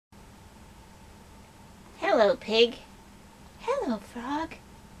Hello, Pig. Hello, Frog.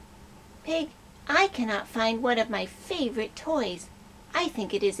 Pig, I cannot find one of my favorite toys. I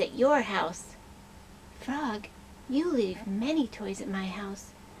think it is at your house. Frog, you leave many toys at my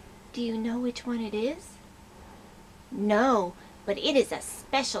house. Do you know which one it is? No, but it is a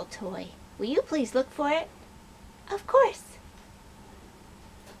special toy. Will you please look for it? Of course.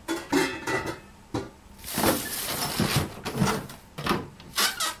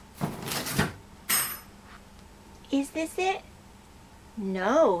 Is this it?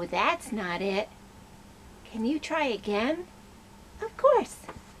 No, that's not it. Can you try again? Of course.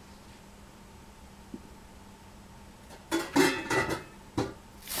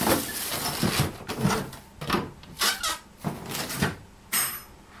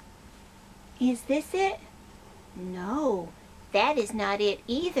 Is this it? No, that is not it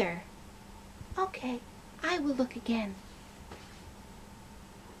either. Okay, I will look again.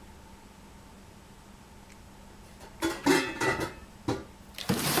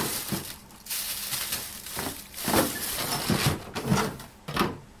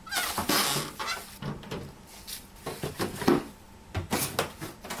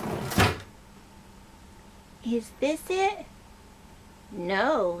 Is this it?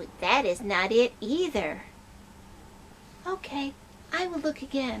 No, that is not it either. Okay, I will look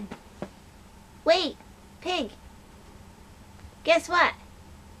again. Wait, Pig. Guess what?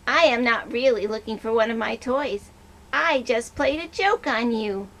 I am not really looking for one of my toys. I just played a joke on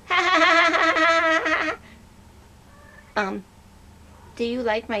you. Do you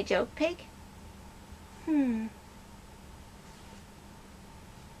like my joke, Pig?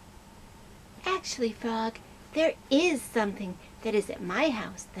 Actually, Frog, there is something that is at my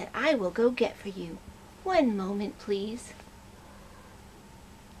house that I will go get for you. One moment, please.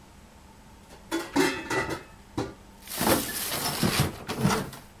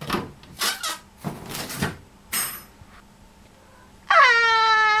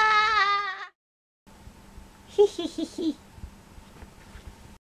 Ah!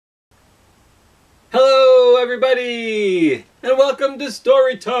 Hello, everybody, and welcome to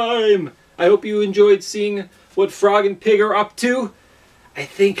Storytime. I hope you enjoyed seeing what Frog and Pig are up to. I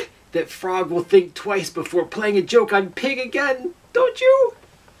think that Frog will think twice before playing a joke on Pig again, don't you?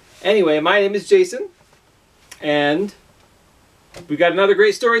 Anyway, my name is Jason, and we got another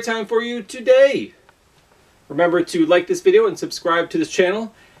great story time for you today. Remember to like this video and subscribe to this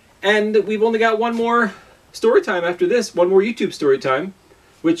channel. And we've only got one more story time after this, one more YouTube story time,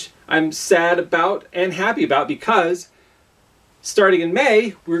 which I'm sad about and happy about because starting in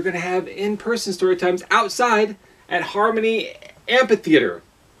May, we're going to have in-person story times outside at Harmony Amphitheater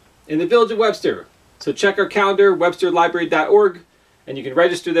in the Village of Webster. So check our calendar, websterlibrary.org, and you can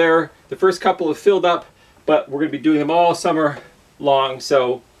register there. The first couple have filled up, but we're going to be doing them all summer long,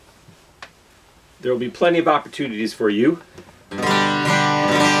 so there will be plenty of opportunities for you to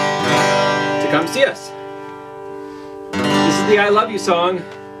come see us. This is the I Love You song.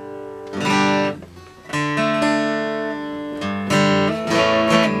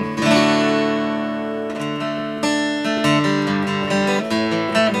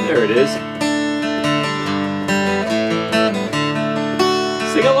 There it is.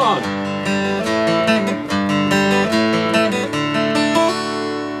 Sing along.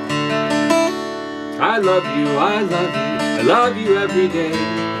 I love you, I love you, I love you every day.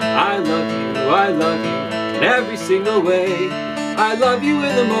 I love you, I love you in every single way. I love you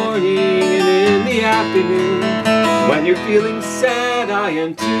in the morning and in the afternoon. When you're feeling sad, I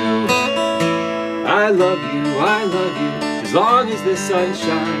am too. I love you, as long as the sun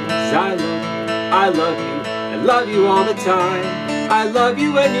shines. I love you all the time. I love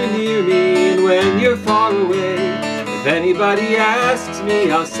you when you're near me and when you're far away. If anybody asks me,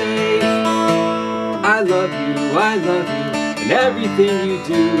 I'll say I love you, and everything you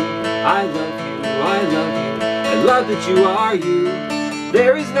do. I love you, I love that you are you.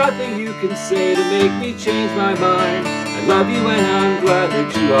 There is nothing you can say to make me change my mind. I love you and I'm glad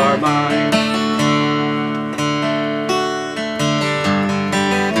that you are mine.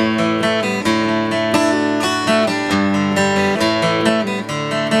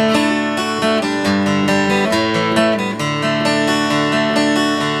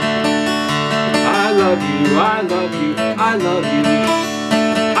 I love you, I love you, I love you.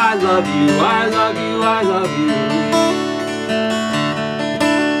 I love you, I love you, I love you.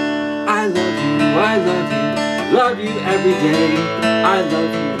 I love you, I love you, love you every day. I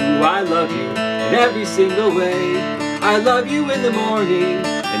love you in every single way. I love you in the morning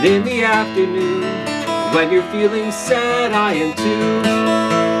and in the afternoon. When you're feeling sad, I am too.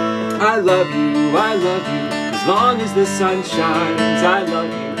 I love you, as long as the sun shines. I love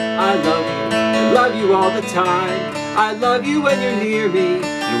you, I love you all the time. I love you when you're near me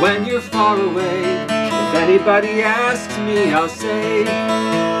and when you're far away. If anybody asks me, I'll say,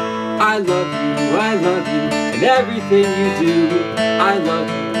 I love you, and everything you do. I love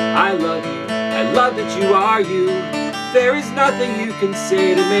you, I love you, I love that you are you. There is nothing you can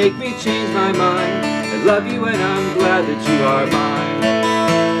say to make me change my mind. I love you and I'm glad that you are mine.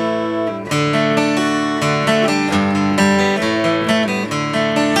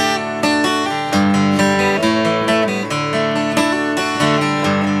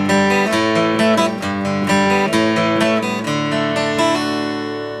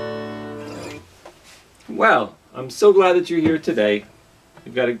 Well, I'm so glad that you're here today.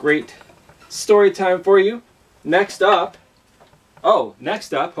 We've got a great story time for you. Next up,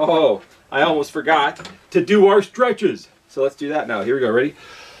 I almost forgot to do our stretches. So let's do that now. Here we go. Ready?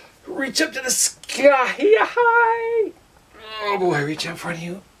 Reach up to the sky. High. Oh boy, reach out in front of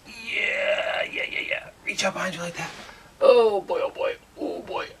you. Yeah. Reach out behind you like that. Oh boy, oh boy, oh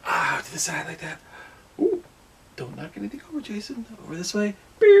boy. Ah, to the side like that. Ooh, don't knock anything over, Jason. Over this way.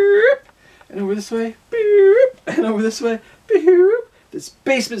 Beep. And over this way. Beep. And over this way. Beep. This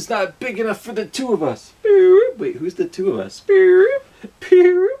basement's not big enough for the two of us. Beep. Wait, who's the two of us? Beep.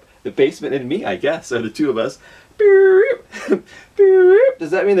 Beep. The basement and me, I guess, are the two of us. Beep. Beep.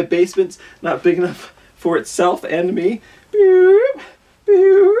 Does that mean the basement's not big enough for itself and me? Beep.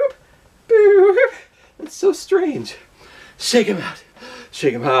 Beep. Beep. That's so strange. Shake him out.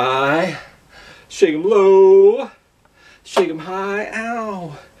 Shake him high. Shake him low. Shake him high.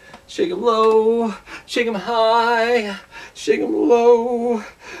 Ow. Shake him low. Shake him high. Shake him low.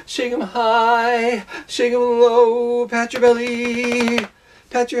 Shake him high. Shake him low. Pat your belly.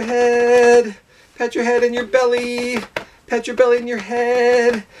 Pat your head. Pat your head and your belly. Pat your belly and your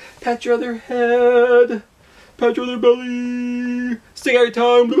head. Pat your other head. Pat your other belly. Sing every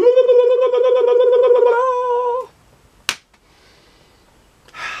time.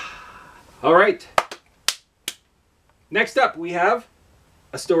 All right. Next up, we have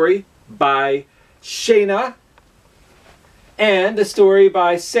a story by Shana and a story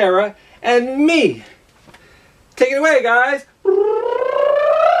by Sarah and me. Take it away, guys.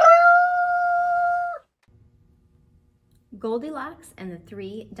 Goldilocks and the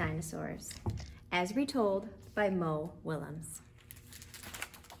Three Dinosaurs, as retold by Willems.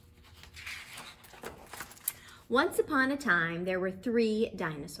 Once upon a time, there were 3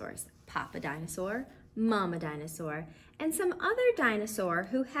 dinosaurs: Papa Dinosaur, Mama Dinosaur, and some other dinosaur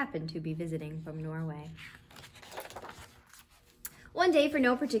who happened to be visiting from Norway. One day, for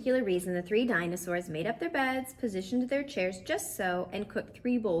no particular reason, the 3 dinosaurs made up their beds, positioned their chairs just so, and cooked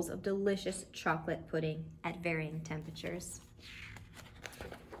 3 bowls of delicious chocolate pudding at varying temperatures.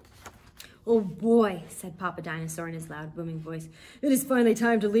 "Oh boy," said Papa Dinosaur in his loud, booming voice. "It is finally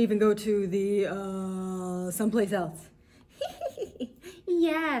time to leave and go to the, someplace else."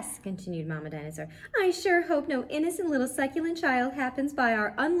 "Yes," continued Mama Dinosaur. "I sure hope no innocent little succulent child happens by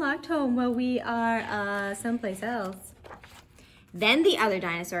our unlocked home while we are, someplace else." Then the other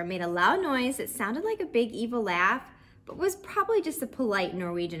dinosaur made a loud noise that sounded like a big evil laugh, but was probably just a polite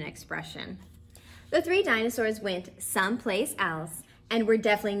Norwegian expression. The 3 dinosaurs went someplace else and were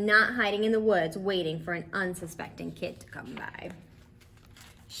definitely not hiding in the woods waiting for an unsuspecting kid to come by.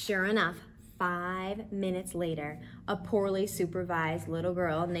 Sure enough, 5 minutes later, a poorly supervised little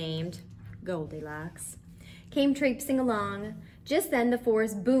girl named Goldilocks came traipsing along. Just then the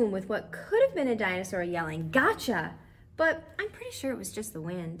forest boomed with what could have been a dinosaur yelling, "Gotcha!" But I'm pretty sure it was just the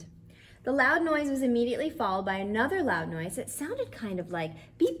wind. The loud noise was immediately followed by another loud noise that sounded kind of like,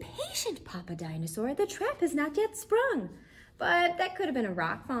 "Be patient, Papa Dinosaur, the trap has not yet sprung." But that could have been a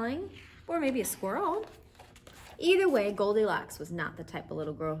rock falling, or maybe a squirrel. Either way, Goldilocks was not the type of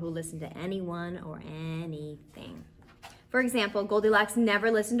little girl who listened to anyone or anything. For example, Goldilocks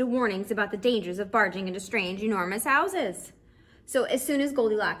never listened to warnings about the dangers of barging into strange, enormous houses. So as soon as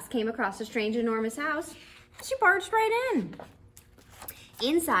Goldilocks came across a strange, enormous house, she barged right in.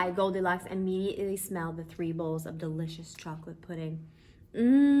 Inside, Goldilocks immediately smelled the 3 bowls of delicious chocolate pudding.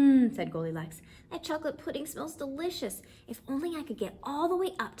 Said Goldilocks. "That chocolate pudding smells delicious. If only I could get all the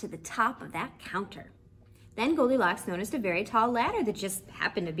way up to the top of that counter." Then Goldilocks noticed a very tall ladder that just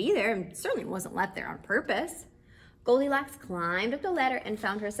happened to be there and certainly wasn't left there on purpose. Goldilocks climbed up the ladder and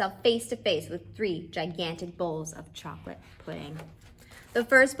found herself face to face with 3 gigantic bowls of chocolate pudding. The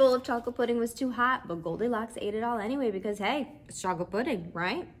first bowl of chocolate pudding was too hot, but Goldilocks ate it all anyway because, hey, it's chocolate pudding,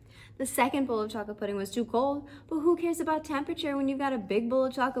 right? The second bowl of chocolate pudding was too cold, but who cares about temperature when you've got a big bowl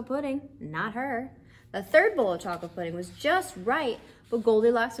of chocolate pudding? Not her. The third bowl of chocolate pudding was just right, but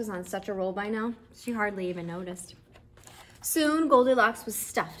Goldilocks was on such a roll by now, she hardly even noticed. Soon, Goldilocks was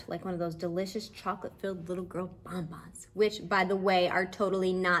stuffed like one of those delicious chocolate-filled little girl bonbons, which, by the way, are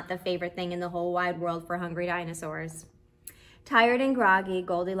totally not the favorite thing in the whole wide world for hungry dinosaurs. Tired and groggy,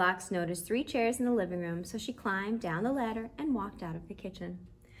 Goldilocks noticed 3 chairs in the living room, so she climbed down the ladder and walked out of the kitchen.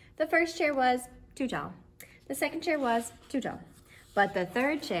 The first chair was too tall. The second chair was too tall. But the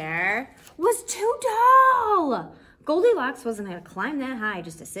third chair was too tall! Goldilocks wasn't going to climb that high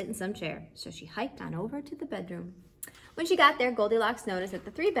just to sit in some chair, so she hiked on over to the bedroom. When she got there, Goldilocks noticed that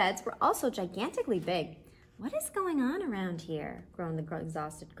the 3 beds were also gigantically big. "What is going on around here?" groaned the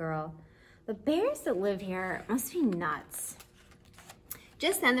exhausted girl. "The bears that live here must be nuts."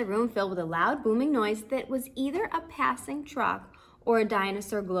 Just then, the room filled with a loud booming noise that was either a passing truck or a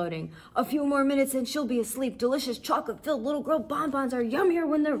dinosaur gloating. "A few more minutes and she'll be asleep. Delicious chocolate-filled little girl bonbons are yummier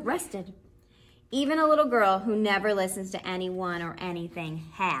when they're rested." Even a little girl who never listens to anyone or anything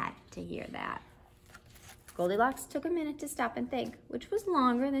had to hear that. Goldilocks took a minute to stop and think, which was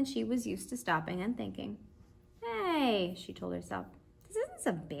longer than she was used to stopping and thinking. "Hey," she told herself, "this isn't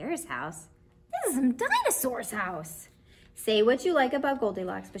some bear's house. This is some dinosaur's house." Say what you like about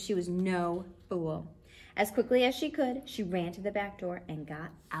Goldilocks, but she was no fool. As quickly as she could, she ran to the back door and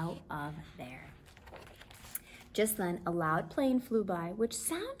got out of there. Just then, a loud plane flew by, which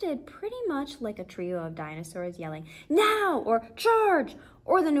sounded pretty much like a trio of dinosaurs yelling, "Now!" or "Charge!"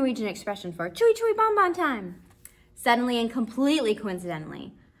 or the Norwegian expression for "Chewy chewy bonbon time." Suddenly and completely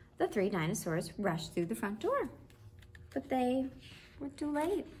coincidentally, the 3 dinosaurs rushed through the front door. But they were too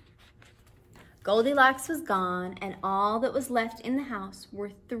late. Goldilocks was gone, and all that was left in the house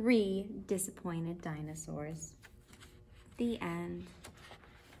were 3 disappointed dinosaurs. The end.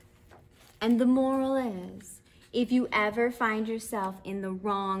 And the moral is, if you ever find yourself in the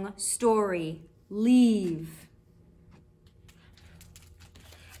wrong story, leave.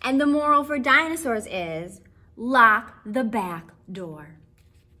 And the moral for dinosaurs is, lock the back door.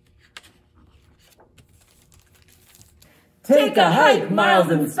 Take a hike, Miles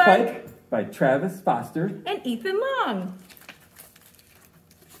and Spike, by Travis Foster and Ethan Long.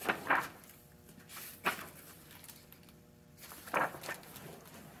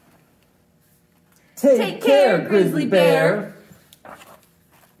 Take care, Grizzly Bear.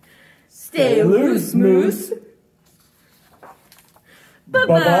 Stay loose, Moose.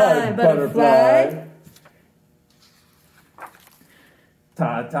 Bye-bye, Butterfly.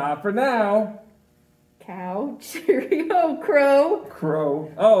 Ta-ta for now. Cow, cheerio, Crow.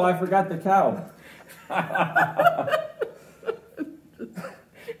 Crow. Oh, I forgot the cow.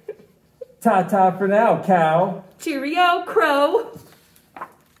 Ta-ta for now, cow. Cheerio, Crow.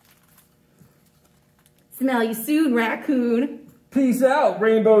 Smell you soon, Raccoon. Peace out,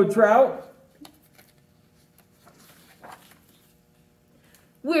 Rainbow Trout.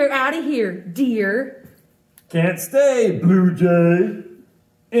 We're out of here, dear. Can't stay, Blue Jay.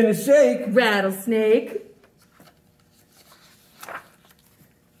 In a shake, Rattlesnake.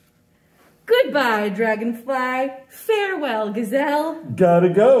 Goodbye, Dragonfly. Farewell, Gazelle. Gotta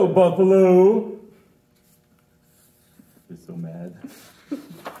go, Buffalo. They're so mad.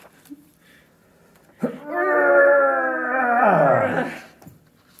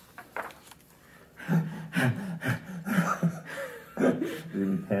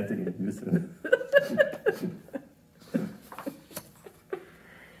 Really panting and unison.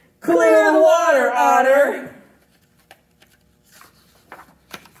 Clear the water, Otter!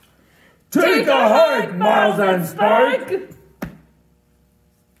 Take a hike, Miles and Spike!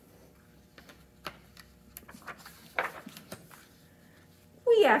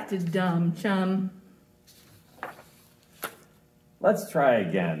 We acted dumb, chum. Let's try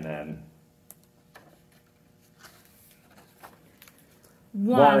again, then.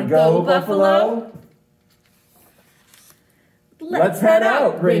 Wanna go, Buffalo? Let's head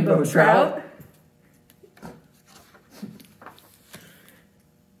out, Rainbow Trout.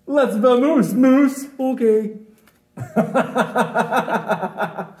 Let's vamoose, Moose. Okay.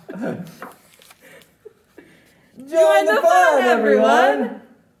 Join the fun, everyone.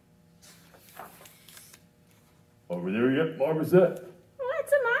 Over there, yep, marmoset.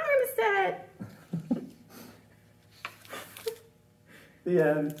 What's a marmoset? The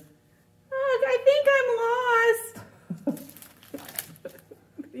end. Ugh, I think I'm lost.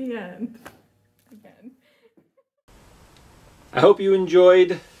 The end. Again. I hope you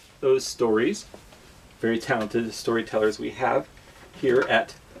enjoyed those stories. Very talented storytellers we have here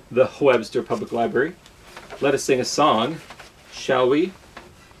at the Webster Public Library. Let us sing a song, shall we?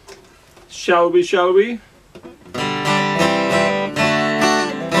 Shall we, shall we?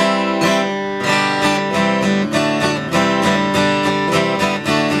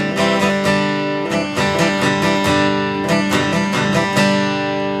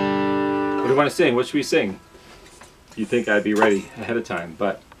 do you want to sing? What should we sing? You think I'd be ready ahead of time,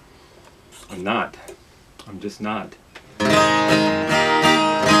 but I'm not. I'm just not. It's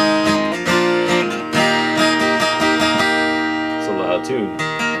a loud tune.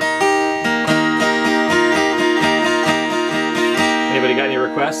 Anybody got any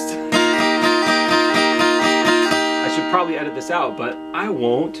requests? I should probably edit this out, but I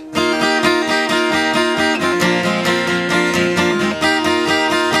won't.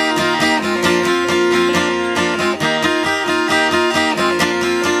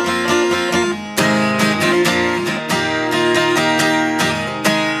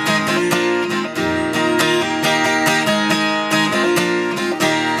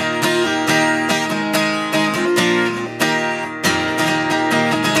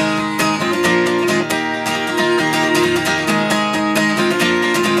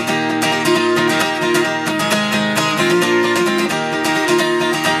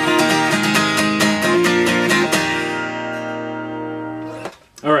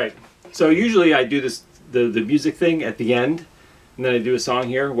 So usually I do this the music thing at the end, and then I do a song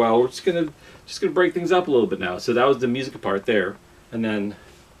here. Well, we're just gonna break things up a little bit now. So that was the music part there, and then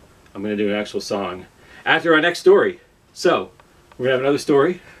I'm gonna do an actual song after our next story. So we're gonna have another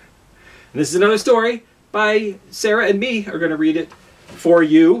story, and this is another story by Sarah and me are gonna read it for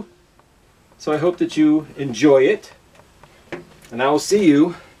you. So I hope that you enjoy it, and I will see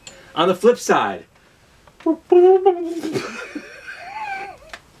you on the flip side.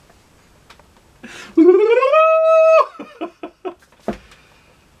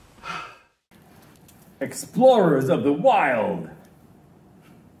 Explorers of the Wild.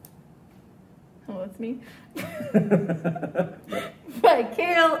 Oh, that's me. By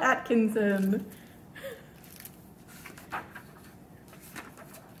Cale Atkinson.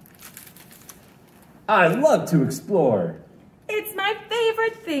 I love to explore. It's my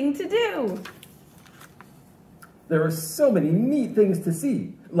favorite thing to do. There are so many neat things to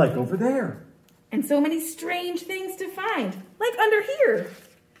see, like over there. And so many strange things to find, like under here.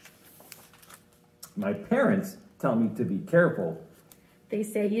 My parents tell me to be careful. They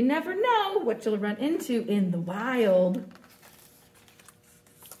say you never know what you'll run into in the wild.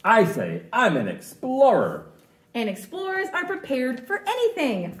 I say I'm an explorer. And explorers are prepared for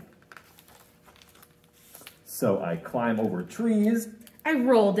anything. So I climb over trees. I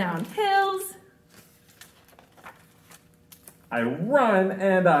roll down hills. I run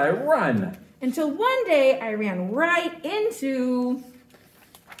and I run. Until one day I ran right into...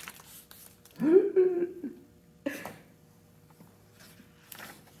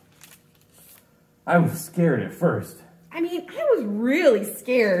 I was scared at first. I mean, I was really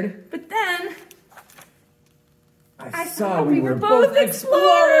scared, but then I saw we were both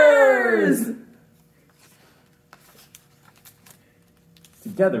explorers!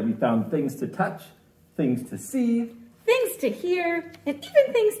 Together we found things to touch, things to see, things to hear, and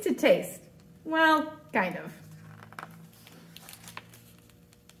even things to taste. Well, kind of.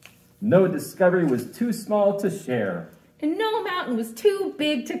 No discovery was too small to share. And no mountain was too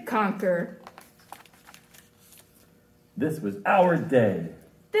big to conquer. This was our day.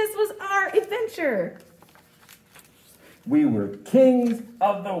 This was our adventure. We were kings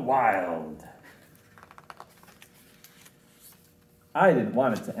of the wild. I didn't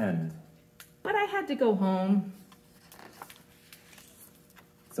want it to end. But I had to go home.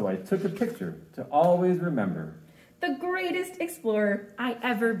 So I took a picture to always remember. The greatest explorer I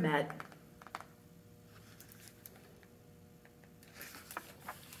ever met.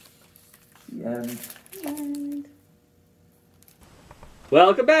 The end. The end.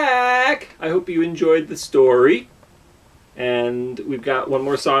 Welcome back! I hope you enjoyed the story. And we've got one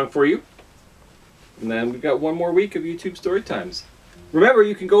more song for you. And then we've got one more week of YouTube story times. Remember,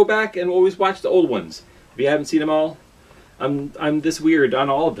 you can go back and always watch the old ones. If you haven't seen them all, I'm this weird on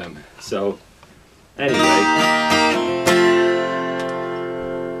all of them. So, anyway.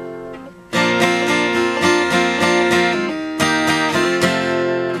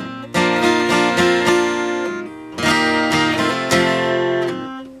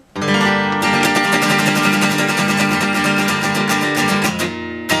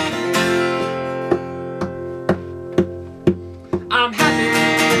 I'm happy,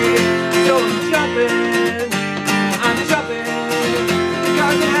 so I'm jumping. I'm jumping because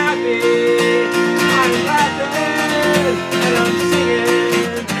I'm happy. I'm laughing and I'm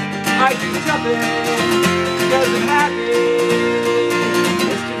singing. I keep jumping because I'm happy.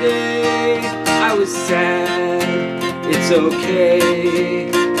 Yesterday I was sad. It's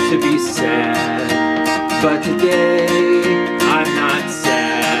okay to be sad, but today I'm not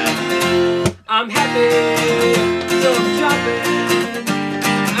sad. I'm happy, so I'm jumping.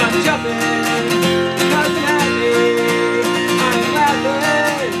 I'm jumping jumping, because I'm happy. I'm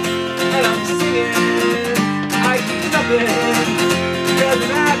laughing, and I'm singing. I keep jumping, because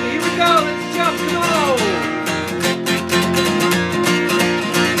I'm happy. Here we go, let's jump, come on.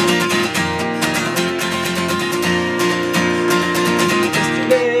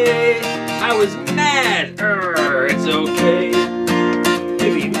 Yesterday, I was mad. It's okay to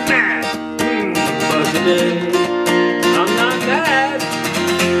be mad. But today, I'm not mad.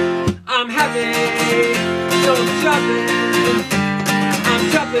 I'm happy. So I'm jumping. I'm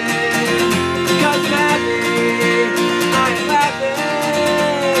jumping because I'm happy. I'm laughing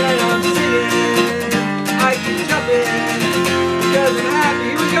and I'm singing. I keep jumping because I'm happy.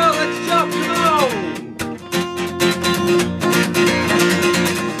 Here we go. Let's jump. Come on.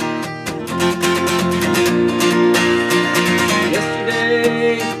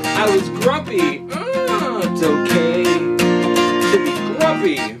 Yesterday, I was grumpy. It's okay to be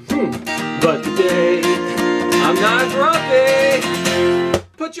grumpy. But today, I'm not grumpy.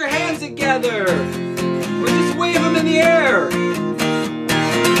 Put your hands together. Or just wave them in the air.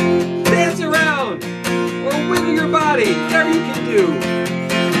 Dance around. Or wiggle your body. Whatever you can do.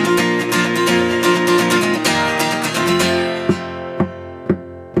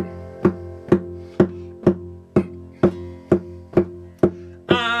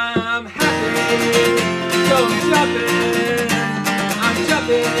 I'm happy, so I'm jumping. I'm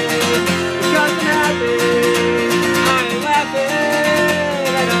jumping because I'm happy. I'm laughing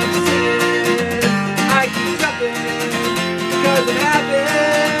and I'm singing. I keep jumping because I'm happy.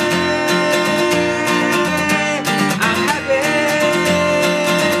 I'm happy.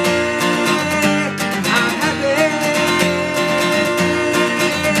 I'm happy.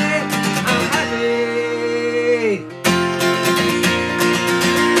 I'm happy.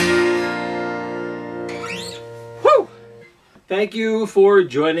 Woo! Thank you for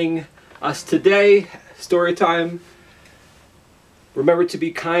joining us today. Storytime. Remember to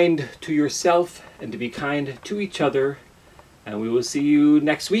be kind to yourself and to be kind to each other. And we will see you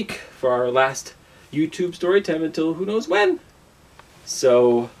next week for our last YouTube Storytime until who knows when.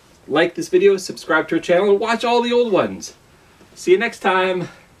 So, like this video, subscribe to our channel, and watch all the old ones. See you next time.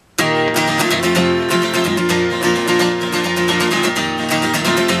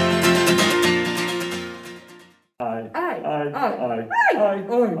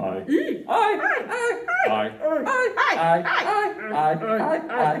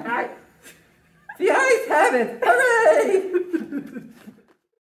 The eyes have it! Hooray!